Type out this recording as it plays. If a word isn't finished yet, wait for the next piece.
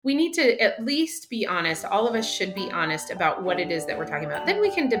we need to at least be honest. All of us should be honest about what it is that we're talking about. Then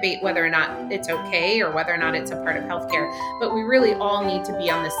we can debate whether or not it's okay or whether or not it's a part of healthcare. But we really all need to be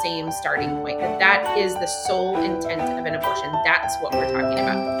on the same starting point, that is the sole intent of an abortion. That's what we're talking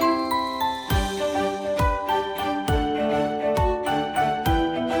about.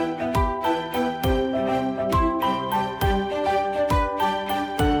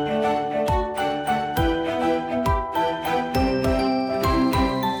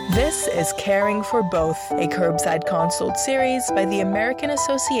 This is Caring for Both, a curbside consult series by the American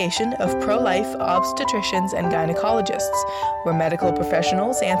Association of Pro-Life Obstetricians and Gynecologists, where medical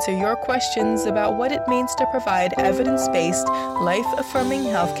professionals answer your questions about what it means to provide evidence-based, life-affirming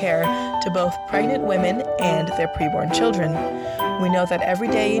healthcare to both pregnant women and their preborn children. We know that every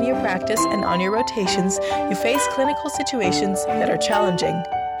day in your practice and on your rotations, you face clinical situations that are challenging.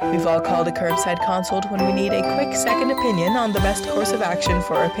 We've all called a curbside consult when we need a quick second opinion on the best course of action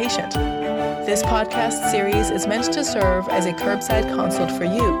for a patient. This podcast series is meant to serve as a curbside consult for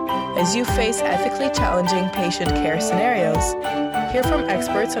you as you face ethically challenging patient care scenarios. Hear from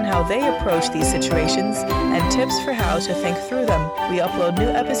experts on how they approach these situations and tips for how to think through them. We upload new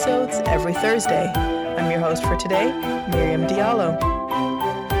episodes every Thursday. I'm your host for today, Miriam Diallo.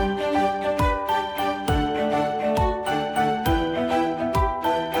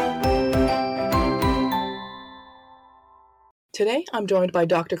 Today, I'm joined by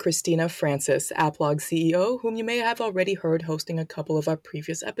Dr. Christina Francis, Apolog CEO, whom you may have already heard hosting a couple of our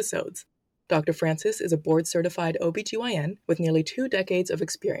previous episodes. Dr. Francis is a board-certified OBGYN with nearly 2 decades of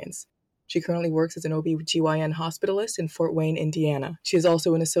experience. She currently works as an OBGYN hospitalist in Fort Wayne, Indiana. She is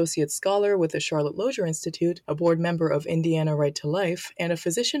also an associate scholar with the Charlotte Lozier Institute, a board member of Indiana Right to Life, and a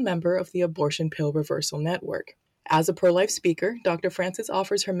physician member of the Abortion Pill Reversal Network. As a pro-life speaker, Dr. Francis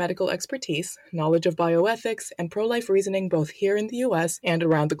offers her medical expertise, knowledge of bioethics, and pro-life reasoning both here in the U.S. and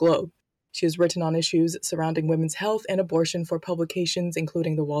around the globe. She has written on issues surrounding women's health and abortion for publications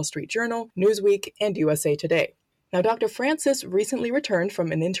including The Wall Street Journal, Newsweek, and USA Today. Now, Dr. Francis recently returned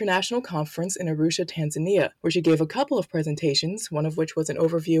from an international conference in Arusha, Tanzania, where she gave a couple of presentations, one of which was an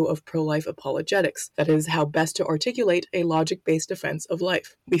overview of pro-life apologetics, that is, how best to articulate a logic-based defense of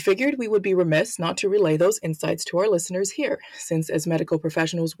life. We figured we would be remiss not to relay those insights to our listeners here, since as medical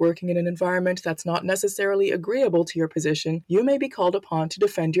professionals working in an environment that's not necessarily agreeable to your position, you may be called upon to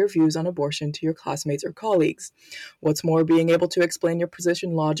defend your views on abortion to your classmates or colleagues. What's more, being able to explain your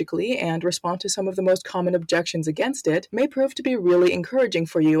position logically and respond to some of the most common objections against it may prove to be really encouraging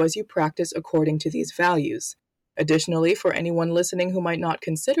for you as you practice according to these values. Additionally, for anyone listening who might not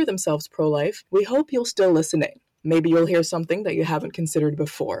consider themselves pro-life, we hope you'll still listen in. Maybe you'll hear something that you haven't considered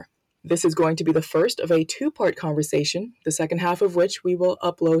before. This is going to be the first of a 2-part conversation, the second half of which we will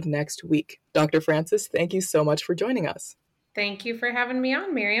upload next week. Dr. Francis, thank you so much for joining us. Thank you for having me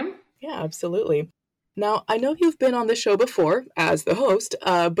on, Miriam. Yeah, absolutely. Now, I know you've been on the show before as the host,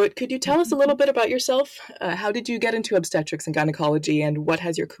 but could you tell us a little bit about yourself? How did you get into obstetrics and gynecology, and what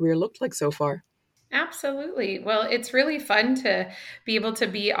has your career looked like so far? Absolutely. Well, it's really fun to be able to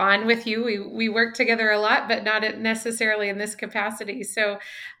be on with you. We work together a lot, but not necessarily in this capacity. So,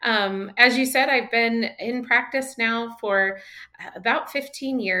 as you said, I've been in practice now for about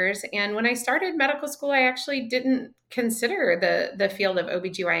 15 years. And when I started medical school, I actually didn't consider the field of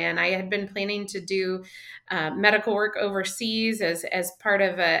OBGYN. I had been planning to do medical work overseas as part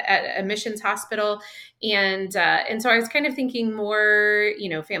of a missions hospital. And so I was kind of thinking more,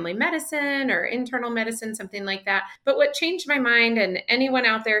 family medicine or internal medicine, something like that. But what changed my mind, and anyone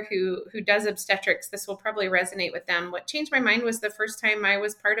out there who does obstetrics, this will probably resonate with them. What changed my mind was the first time I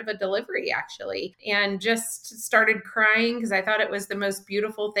was part of a delivery, actually, and just started crying because I thought it was the most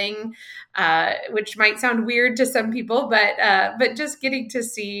beautiful thing, which might sound weird to some people, but just getting to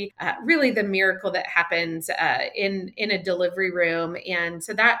see really the miracle that happens in a delivery room. And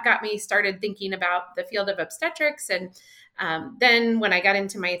so that got me started thinking about the field of obstetrics. And then when I got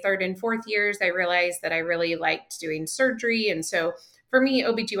into my 3rd and 4th years, I realized that I really liked doing surgery. And so for me,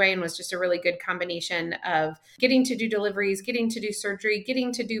 OBGYN was just a really good combination of getting to do deliveries, getting to do surgery,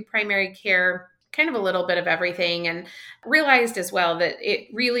 getting to do primary care, kind of a little bit of everything, and realized as well that it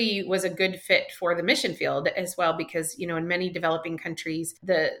really was a good fit for the mission field as well, because, in many developing countries,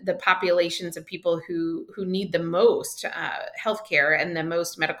 the populations of people who need the most healthcare and the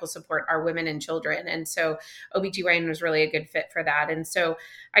most medical support are women and children. And so OBGYN was really a good fit for that. And so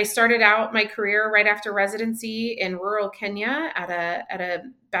I started out my career right after residency in rural Kenya at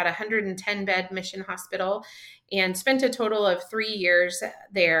about 110 bed mission hospital, and spent a total of 3 years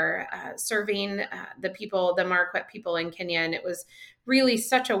there serving the Marakwet people in Kenya. And it was really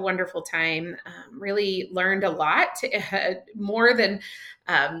such a wonderful time. Really learned a lot, more than,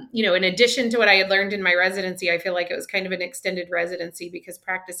 in addition to what I had learned in my residency. I feel like it was kind of an extended residency because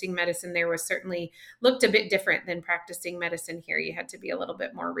practicing medicine there was certainly looked a bit different than practicing medicine here. You had to be a little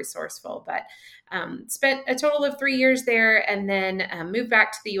bit more resourceful, but spent a total of 3 years there, and then moved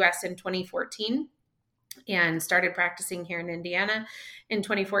back to the US in 2014 and started practicing here in Indiana in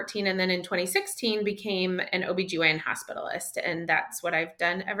 2014. And then in 2016 became an OBGYN hospitalist. And that's what I've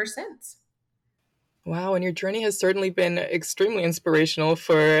done ever since. Wow, and your journey has certainly been extremely inspirational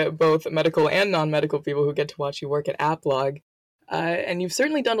for both medical and non-medical people who get to watch you work at Aplog. And you've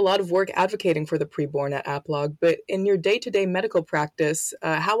certainly done a lot of work advocating for the preborn at Aplog, but in your day-to-day medical practice,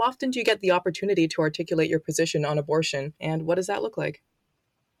 how often do you get the opportunity to articulate your position on abortion, and what does that look like?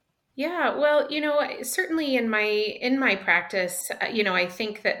 Yeah, well, certainly in my practice, I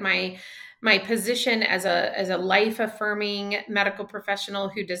think that my position as a life affirming medical professional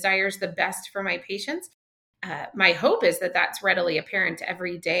who desires the best for my patients, my hope is that that's readily apparent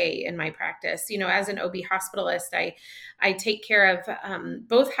every day in my practice. As an OB hospitalist, I take care of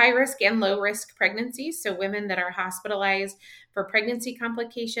both high risk and low risk pregnancies. So women that are hospitalized for pregnancy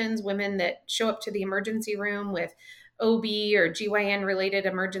complications, women that show up to the emergency room with OB or GYN related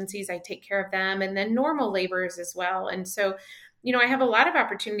emergencies, I take care of them, and then normal labors as well. And so, I have a lot of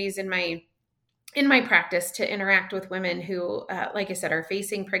opportunities in my practice to interact with women who, like I said, are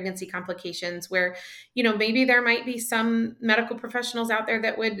facing pregnancy complications where, maybe there might be some medical professionals out there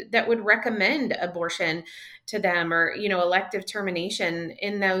that would recommend abortion to them, or, elective termination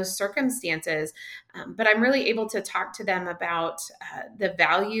in those circumstances. But I'm really able to talk to them about the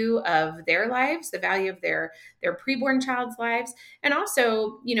value of their lives, the value of their preborn child's lives. And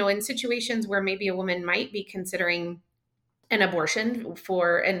also, in situations where maybe a woman might be considering an abortion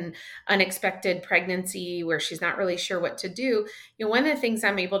for an unexpected pregnancy where she's not really sure what to do. One of the things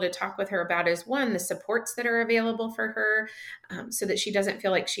I'm able to talk with her about is, one, the supports that are available for her, so that she doesn't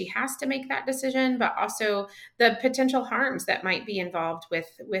feel like she has to make that decision, but also the potential harms that might be involved with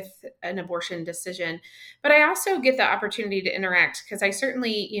an abortion decision. But I also get the opportunity to interact because I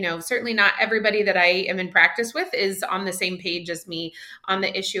certainly not everybody that I am in practice with is on the same page as me on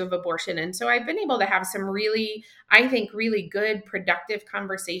the issue of abortion. And so I've been able to have some I think, really good, productive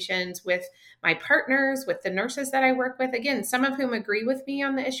conversations with my partners, with the nurses that I work with. Again, some of whom agree with me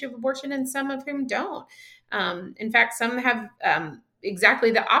on the issue of abortion and some of whom don't. In fact, some have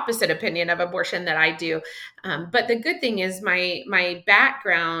exactly the opposite opinion of abortion that I do. But the good thing is my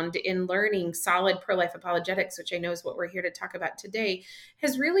background in learning solid pro-life apologetics, which I know is what we're here to talk about today,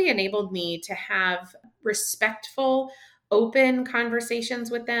 has really enabled me to have respectful, open conversations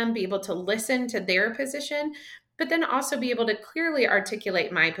with them, be able to listen to their position, but then also be able to clearly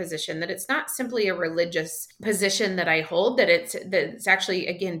articulate my position, that it's not simply a religious position that I hold, that it's actually,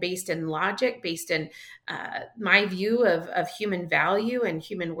 again, based in logic, based in my view of human value and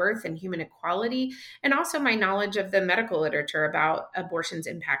human worth and human equality, and also my knowledge of the medical literature about abortion's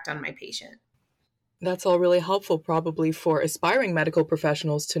impact on my patient. That's all really helpful, probably for aspiring medical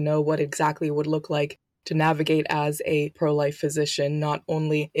professionals to know what exactly it would look like to navigate as a pro-life physician, not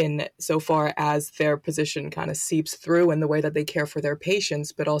only in so far as their position kind of seeps through in the way that they care for their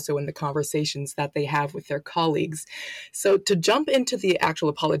patients, but also in the conversations that they have with their colleagues. So to jump into the actual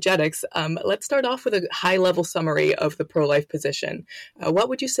apologetics, let's start off with a high-level summary of the pro-life position. What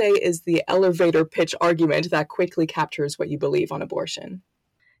would you say is the elevator pitch argument that quickly captures what you believe on abortion?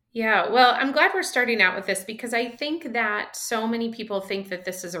 Yeah, well, I'm glad we're starting out with this because I think that so many people think that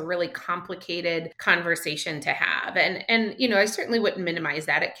this is a really complicated conversation to have. And I certainly wouldn't minimize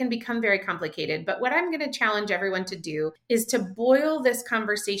that. It can become very complicated, but what I'm going to challenge everyone to do is to boil this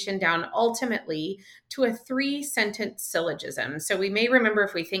conversation down ultimately to a 3-sentence syllogism. So we may remember,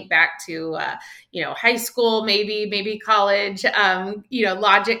 if we think back to high school, maybe college,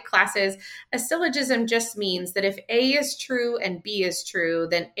 logic classes, a syllogism just means that if A is true and B is true,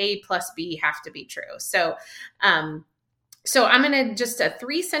 then A plus B have to be true. So I'm going to just a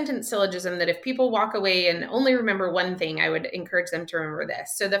 3-sentence syllogism that if people walk away and only remember one thing, I would encourage them to remember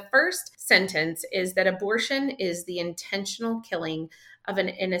this. So the first sentence is that abortion is the intentional killing of an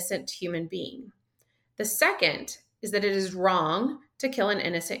innocent human being. The second is that it is wrong to kill an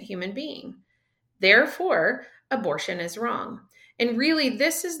innocent human being. Therefore, abortion is wrong. And really,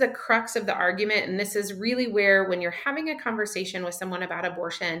 this is the crux of the argument. And this is really where, when you're having a conversation with someone about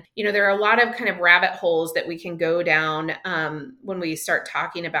abortion, there are a lot of kind of rabbit holes that we can go down when we start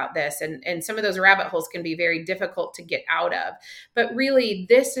talking about this. And some of those rabbit holes can be very difficult to get out of. But really,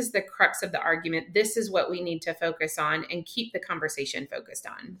 this is the crux of the argument. This is what we need to focus on and keep the conversation focused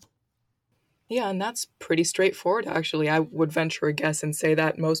on. Yeah, and that's pretty straightforward, actually. I would venture a guess and say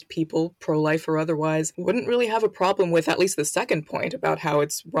that most people, pro life or otherwise, wouldn't really have a problem with at least the second point about how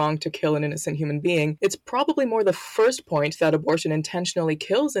it's wrong to kill an innocent human being. It's probably more the first point, that abortion intentionally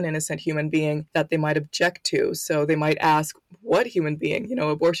kills an innocent human being, that they might object to. So they might ask, what human being?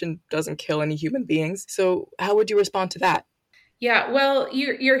 Abortion doesn't kill any human beings. So how would you respond to that? Yeah, well,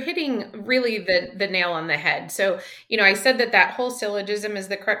 you're hitting really the nail on the head. So, I said that whole syllogism is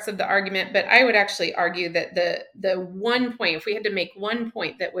the crux of the argument, but I would actually argue that the one point, if we had to make one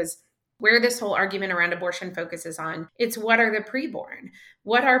point that was where this whole argument around abortion focuses on, it's what are the preborn?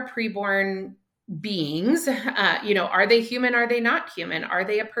 What are preborn beings? Are they human? Are they not human? Are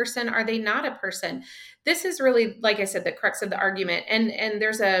they a person? Are they not a person? This is really, like I said, the crux of the argument. And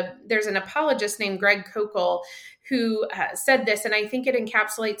there's an apologist named Greg Kokel who said this, and I think it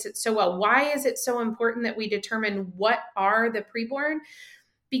encapsulates it so well. Why is it so important that we determine what are the preborn?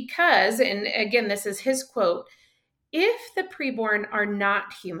 Because, and again, this is his quote, if the preborn are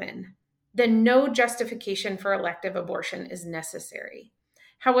not human, then no justification for elective abortion is necessary.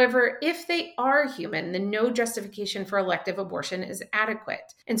 However, if they are human, then no justification for elective abortion is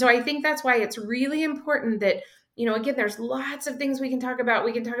adequate. And so I think that's why it's really important that, again, there's lots of things we can talk about.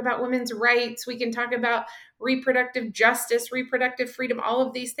 We can talk about women's rights. We can talk about reproductive justice, reproductive freedom, all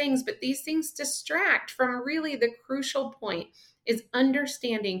of these things. But these things distract from really the crucial point is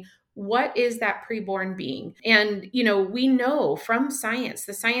understanding what is that preborn being. And, we know from science,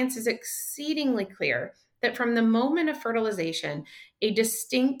 the science is exceedingly clear that from the moment of fertilization, a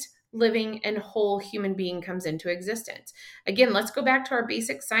distinct living and whole human being comes into existence. Again, let's go back to our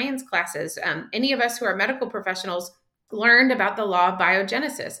basic science classes. Any of us who are medical professionals learned about the law of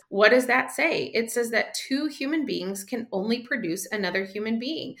biogenesis. What does that say? It says that two human beings can only produce another human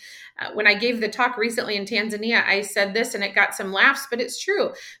being. When I gave the talk recently in Tanzania, I said this and it got some laughs, but it's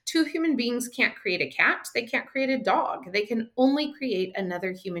true. Two human beings can't create a cat. They can't create a dog. They can only create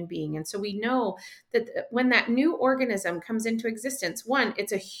another human being. And so we know that when that new organism comes into existence, one,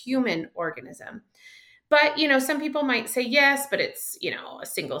 it's a human organism. But, some people might say, yes, but it's, a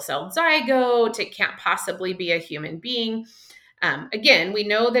single celled zygote. It can't possibly be a human being. Again, we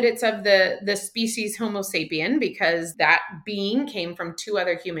know that it's of the species Homo sapien because that being came from two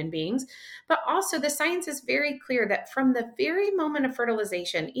other human beings. But also, the science is very clear that from the very moment of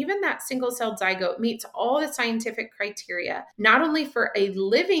fertilization, even that single celled zygote meets all the scientific criteria, not only for a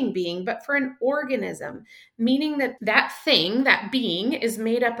living being, but for an organism, meaning that thing, that being, is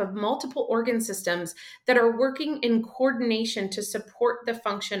made up of multiple organ systems that are working in coordination to support the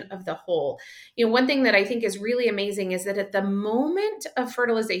function of the whole. One thing that I think is really amazing is that at the moment of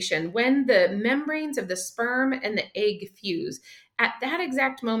fertilization, when the membranes of the sperm and the egg fuse, at that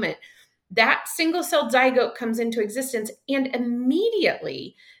exact moment, that single-celled zygote comes into existence and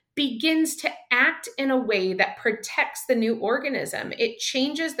immediately begins to act in a way that protects the new organism. It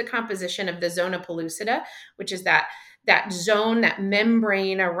changes the composition of the zona pellucida, which is that zone, that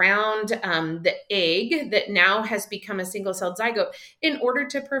membrane around the egg that now has become a single-celled zygote in order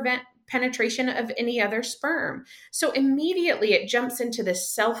to prevent penetration of any other sperm. So immediately it jumps into the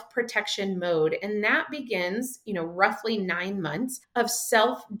self-protection mode. And that begins, roughly 9 months of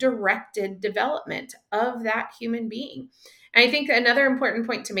self-directed development of that human being. And I think another important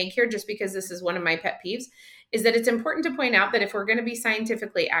point to make here, just because this is one of my pet peeves, is that it's important to point out that if we're going to be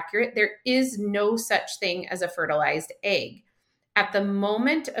scientifically accurate, there is no such thing as a fertilized egg. At the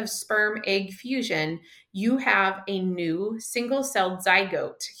moment of sperm egg fusion, you have a new single-celled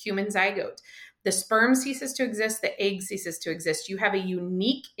zygote, human zygote. The sperm ceases to exist, the egg ceases to exist. You have a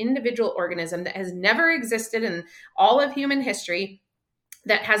unique individual organism that has never existed in all of human history,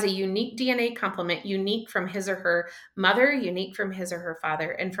 that has a unique DNA complement, unique from his or her mother, unique from his or her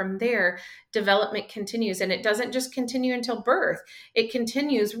father. And from there, development continues. And it doesn't just continue until birth. It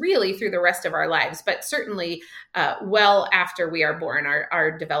continues really through the rest of our lives, but certainly well after we are born,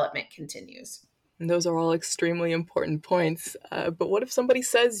 our development continues. And those are all extremely important points. But what if somebody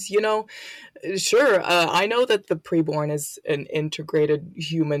says, sure, I know that the preborn is an integrated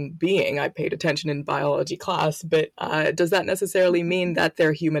human being. I paid attention in biology class, but does that necessarily mean that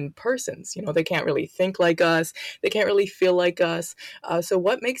they're human persons? They can't really think like us. They can't really feel like us. So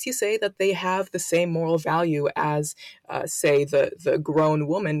what makes you say that they have the same moral value as, say, the grown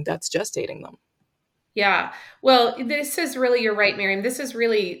woman that's gestating them? Yeah. Well, this is really, you're right, Miriam. This is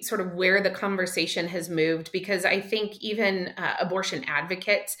really sort of where the conversation has moved because I think even abortion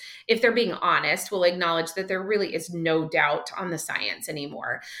advocates, if they're being honest, will acknowledge that there really is no doubt on the science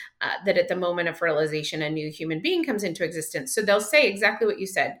anymore, that at the moment of fertilization, a new human being comes into existence. So they'll say exactly what you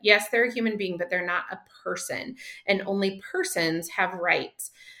said. Yes, they're a human being, but they're not a person, and only persons have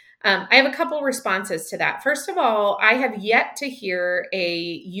rights. I have a couple responses to that. First of all, I have yet to hear a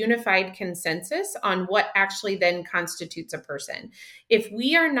unified consensus on what actually then constitutes a person. If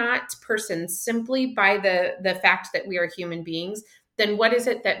we are not persons simply by the fact that we are human beings, then what is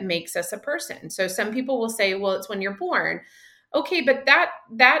it that makes us a person? So some people will say, well, it's when you're born. Okay, but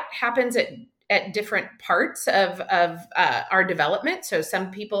that happens at different parts of our development. So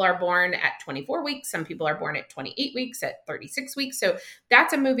some people are born at 24 weeks, some people are born at 28 weeks, at 36 weeks. So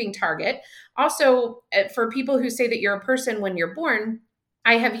that's a moving target. Also, for people who say that you're a person when you're born,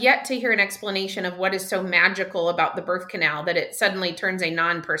 I have yet to hear an explanation of what is so magical about the birth canal that it suddenly turns a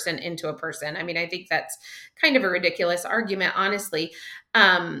non-person into a person. I mean, I think that's kind of a ridiculous argument, honestly.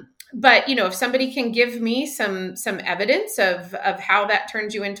 But if somebody can give me some evidence of how that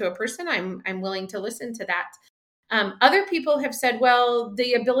turns you into a person, I'm willing to listen to that. Other people have said, well,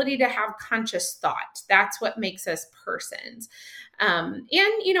 the ability to have conscious thought, that's what makes us persons. And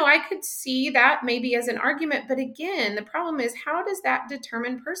I could see that maybe as an argument, but again, the problem is, how does that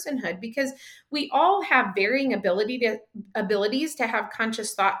determine personhood? Because we all have varying abilities to have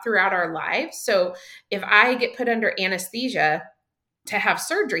conscious thought throughout our lives. So if I get put under anesthesia to have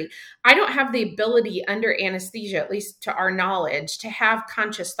surgery, I don't have the ability under anesthesia, at least to our knowledge, to have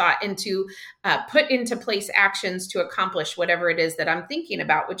conscious thought and to put into place actions to accomplish whatever it is that I'm thinking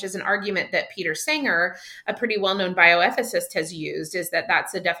about, which is an argument that Peter Sanger, a pretty well-known bioethicist, has used, is that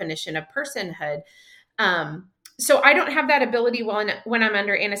that's the definition of personhood. So I don't have that ability when I'm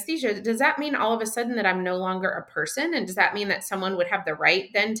under anesthesia. Does that mean all of a sudden that I'm no longer a person? And does that mean that someone would have the right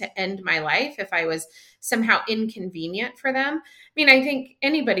then to end my life if I was somehow inconvenient for them? I mean, I think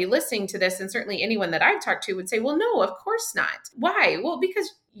anybody listening to this, and certainly anyone that I've talked to, would say, well, no, of course not. Why? Well,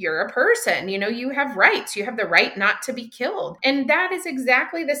 because you're a person, you have rights. You have the right not to be killed. And that is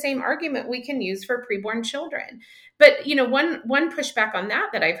exactly the same argument we can use for preborn children. But, one pushback on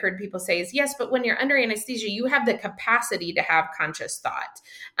that I've heard people say is, yes, but when you're under anesthesia, you have the capacity to have conscious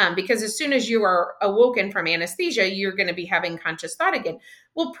thought. Because as soon as you are awoken from anesthesia, you're going to be having conscious thought again.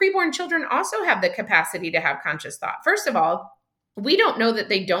 Well, preborn children also have the capacity to have conscious thought. First of all, we don't know that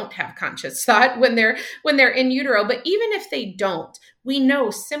they don't have conscious thought when they're in utero, but even if they don't, we know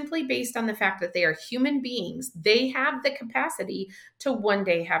simply based on the fact that they are human beings, they have the capacity to one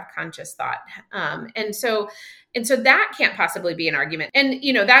day have conscious thought. And so that can't possibly be an argument. And,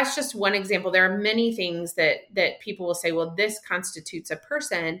 that's just one example. There are many things that people will say, well, this constitutes a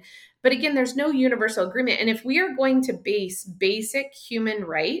person. But again, there's no universal agreement. And if we are going to base basic human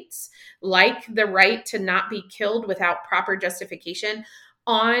rights, like the right to not be killed without proper justification,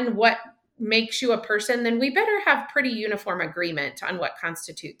 on what makes you a person, then we better have pretty uniform agreement on what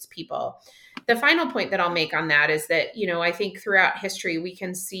constitutes people. The final point that I'll make on that is that, I think throughout history, we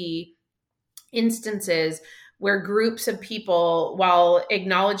can see instances where groups of people, while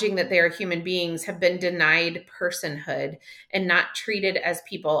acknowledging that they are human beings, have been denied personhood and not treated as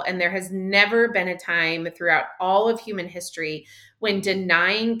people. And there has never been a time throughout all of human history when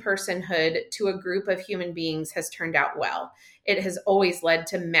denying personhood to a group of human beings has turned out well. It has always led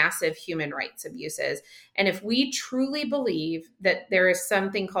to massive human rights abuses. And if we truly believe that there is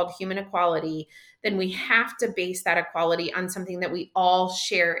something called human equality, then we have to base that equality on something that we all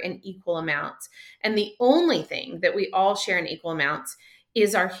share in equal amounts. And the only thing that we all share in equal amounts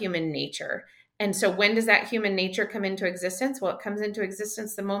is our human nature. And so when does that human nature come into existence? Well, it comes into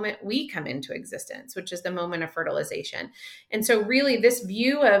existence the moment we come into existence, which is the moment of fertilization. And so really this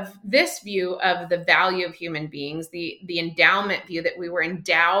view of the value of human beings, the endowment view that we were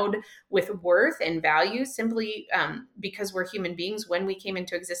endowed with worth and value simply because we're human beings when we came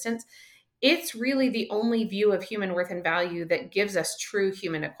into existence, it's really the only view of human worth and value that gives us true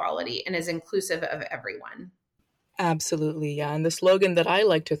human equality and is inclusive of everyone. Absolutely, yeah. And the slogan that I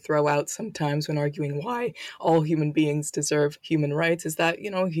like to throw out sometimes when arguing why all human beings deserve human rights is that,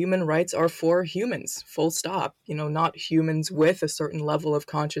 human rights are for humans, full stop. Not humans with a certain level of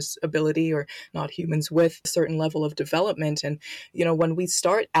conscious ability or not humans with a certain level of development. And, when we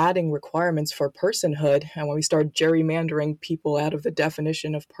start adding requirements for personhood and when we start gerrymandering people out of the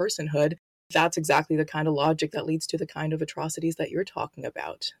definition of personhood, that's exactly the kind of logic that leads to the kind of atrocities that you're talking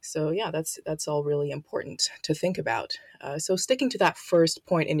about. So yeah, that's all really important to think about. So sticking to that first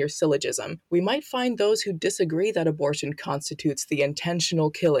point in your syllogism, we might find those who disagree that abortion constitutes the intentional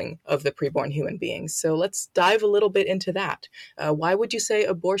killing of the preborn human beings. So let's dive a little bit into that. Why would you say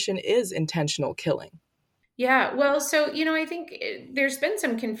abortion is intentional killing? Yeah, well, so I think there's been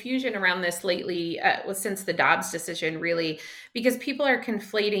some confusion around this lately, since the Dobbs decision, really, because people are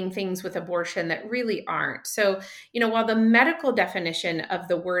conflating things with abortion that really aren't. So, while the medical definition of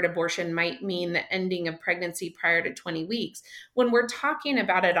the word abortion might mean the ending of pregnancy prior to 20 weeks, when we're talking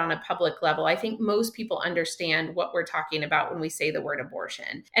about it on a public level, I think most people understand what we're talking about when we say the word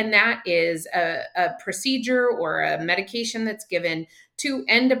abortion. And that is a procedure or a medication that's given to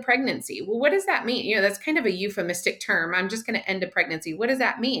end a pregnancy. Well, what does that mean? That's kind of a euphemistic term. I'm just going to end a pregnancy. What does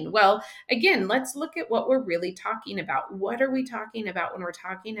that mean? Well, again, let's look at what we're really talking about. What are we talking about when we're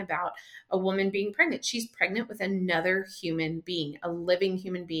talking about a woman being pregnant? She's pregnant with another human being, a living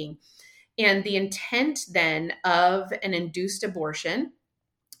human being. And the intent then of an induced abortion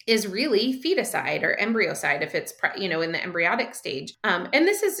is really feticide or embryocide if it's in the embryonic stage. And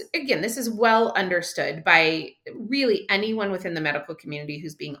this is well understood by really anyone within the medical community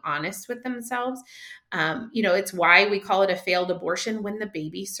who's being honest with themselves. It's why we call it a failed abortion when the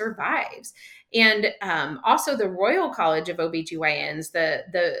baby survives. And also the Royal College of OBGYNs,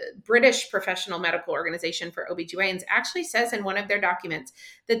 the British professional medical organization for OBGYNs, actually says in one of their documents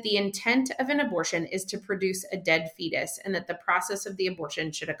that the intent of an abortion is to produce a dead fetus and that the process of the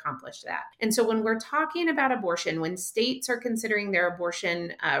abortion should accomplish that. And so when we're talking about abortion, when states are considering their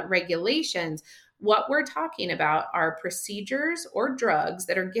abortion regulations, what we're talking about are procedures or drugs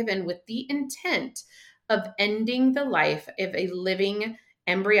that are given with the intent of ending the life of a living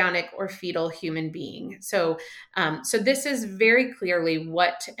embryonic or fetal human being. So this is very clearly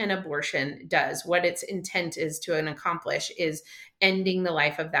what an abortion does. What its intent is to accomplish is ending the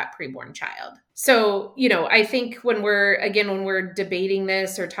life of that preborn child. So, I think when we're debating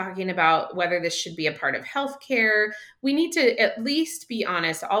this or talking about whether this should be a part of healthcare, we need to at least be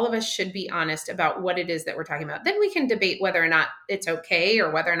honest. All of us should be honest about what it is that we're talking about. Then we can debate whether or not it's okay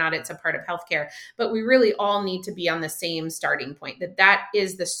or whether or not it's a part of healthcare. But we really all need to be on the same starting point, that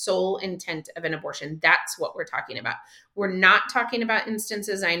is the sole intent of an abortion. That's what we're talking about. We're not talking about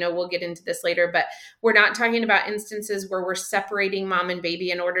instances, I know we'll get into this later, but we're not talking about instances where we're separating mom and baby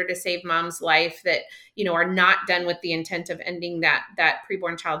in order to save mom's life that, are not done with the intent of ending that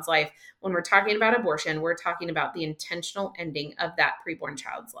preborn child's life. When we're talking about abortion, we're talking about the intentional ending of that preborn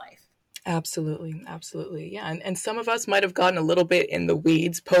child's life. Absolutely. Absolutely. Yeah. And some of us might have gotten a little bit in the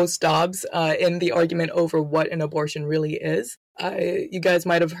weeds post Dobbs in the argument over what an abortion really is. You guys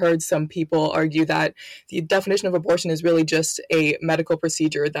might have heard some people argue that the definition of abortion is really just a medical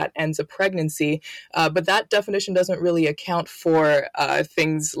procedure that ends a pregnancy. But that definition doesn't really account for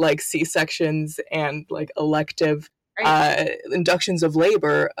things like C-sections and like elective inductions of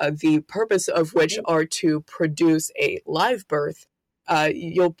labor, the purpose of which are to produce a live birth.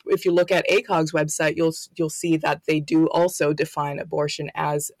 If you look at ACOG's website, you'll see that they do also define abortion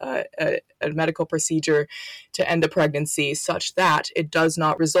as a medical procedure to end a pregnancy such that it does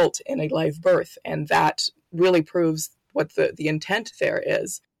not result in a live birth, and that really proves what the intent there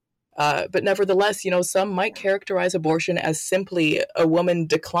is. But nevertheless, some might characterize abortion as simply a woman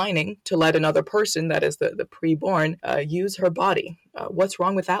declining to let another person, that is the preborn, use her body. What's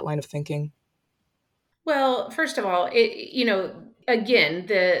wrong with that line of thinking? Well, first of all, again,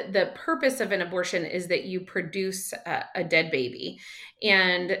 the purpose of an abortion is that you produce a dead baby,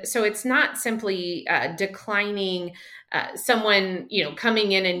 and so it's not simply declining someone,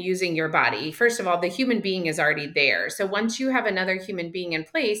 coming in and using your body. First of all, the human being is already there. So once you have another human being in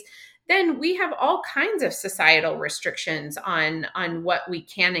place, then we have all kinds of societal restrictions on what we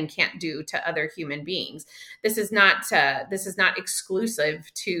can and can't do to other human beings. This is not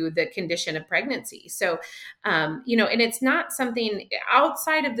exclusive to the condition of pregnancy. So, and it's not something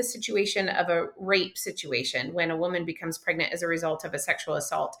outside of the situation of a rape situation when a woman becomes pregnant as a result of a sexual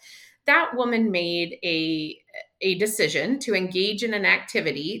assault. That woman made a decision to engage in an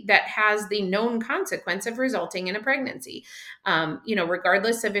activity that has the known consequence of resulting in a pregnancy.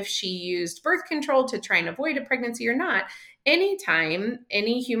 Regardless of if she used birth control to try and avoid a pregnancy or not, anytime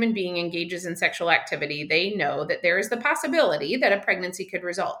any human being engages in sexual activity, they know that there is the possibility that a pregnancy could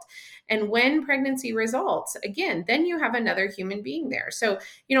result. And when pregnancy results, again, then you have another human being there. So,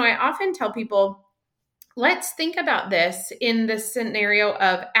 I often tell people, let's think about this in the scenario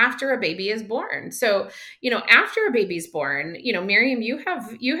of after a baby is born. So, after a baby's born, Miriam, you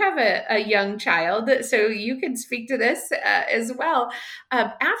have a young child, so you can speak to this as well.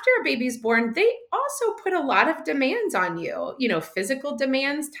 After a baby's born, they also put a lot of demands on you, physical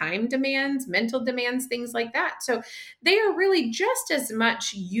demands, time demands, mental demands, things like that. So they are really just as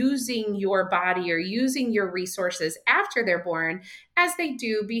much using your body or using your resources after they're born as they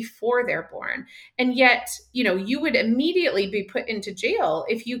do before they're born. And yet that, you would immediately be put into jail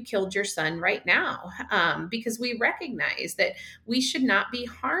if you killed your son right now, because we recognize that we should not be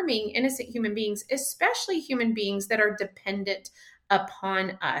harming innocent human beings, especially human beings that are dependent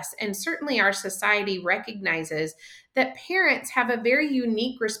upon us. And certainly our society recognizes that parents have a very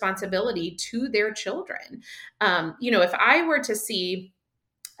unique responsibility to their children. If I were to see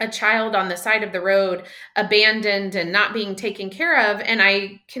a child on the side of the road abandoned and not being taken care of, and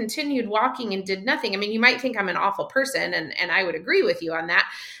I continued walking and did nothing, I mean, you might think I'm an awful person, and I would agree with you on that,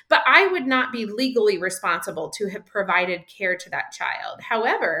 but I would not be legally responsible to have provided care to that child.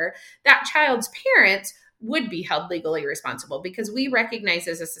 However, that child's parents would be held legally responsible, because we recognize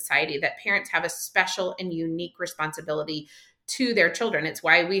as a society that parents have a special and unique responsibility to their children. It's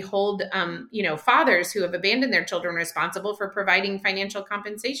why we hold, fathers who have abandoned their children responsible for providing financial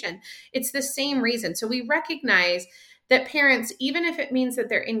compensation. It's the same reason. So we recognize that parents, even if it means that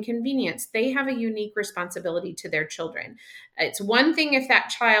they're inconvenienced, they have a unique responsibility to their children. It's one thing if that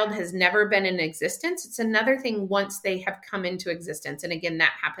child has never been in existence. It's another thing once they have come into existence. And again,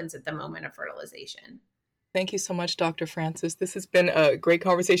 that happens at the moment of fertilization. Thank you so much, Dr. Francis. This has been a great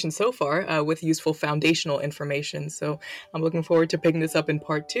conversation so far with useful foundational information. So I'm looking forward to picking this up in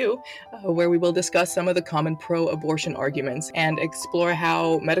part 2, where we will discuss some of the common pro-abortion arguments and explore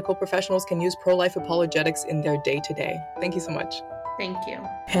how medical professionals can use pro-life apologetics in their day-to-day. Thank you so much. Thank you.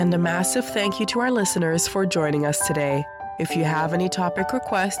 And a massive thank you to our listeners for joining us today. If you have any topic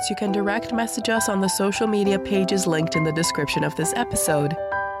requests, you can direct message us on the social media pages linked in the description of this episode.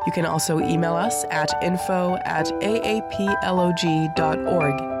 You can also email us at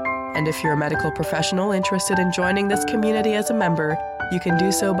info@aaplog.org. And if you're a medical professional interested in joining this community as a member, you can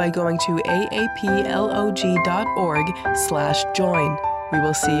do so by going to aaplog.org/join. We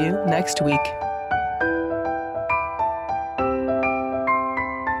will see you next week.